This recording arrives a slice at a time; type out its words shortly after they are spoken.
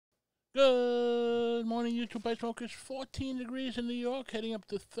Good morning, YouTube Ice Smokers. 14 degrees in New York, heading up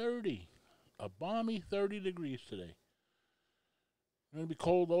to 30. A balmy 30 degrees today. It's going to be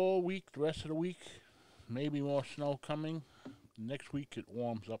cold all week, the rest of the week. Maybe more snow coming. Next week it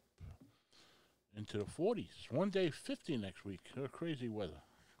warms up into the 40s. One day 50 next week. Crazy weather.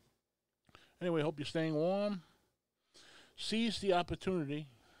 Anyway, hope you're staying warm. Seize the opportunity.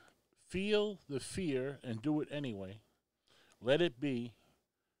 Feel the fear and do it anyway. Let it be.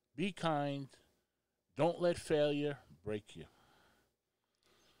 Be kind. Don't let failure break you.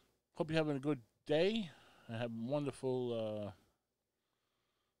 Hope you're having a good day. Have a wonderful,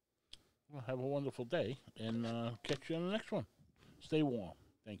 have a wonderful day, and catch you on the next one. Stay warm.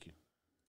 Thank you.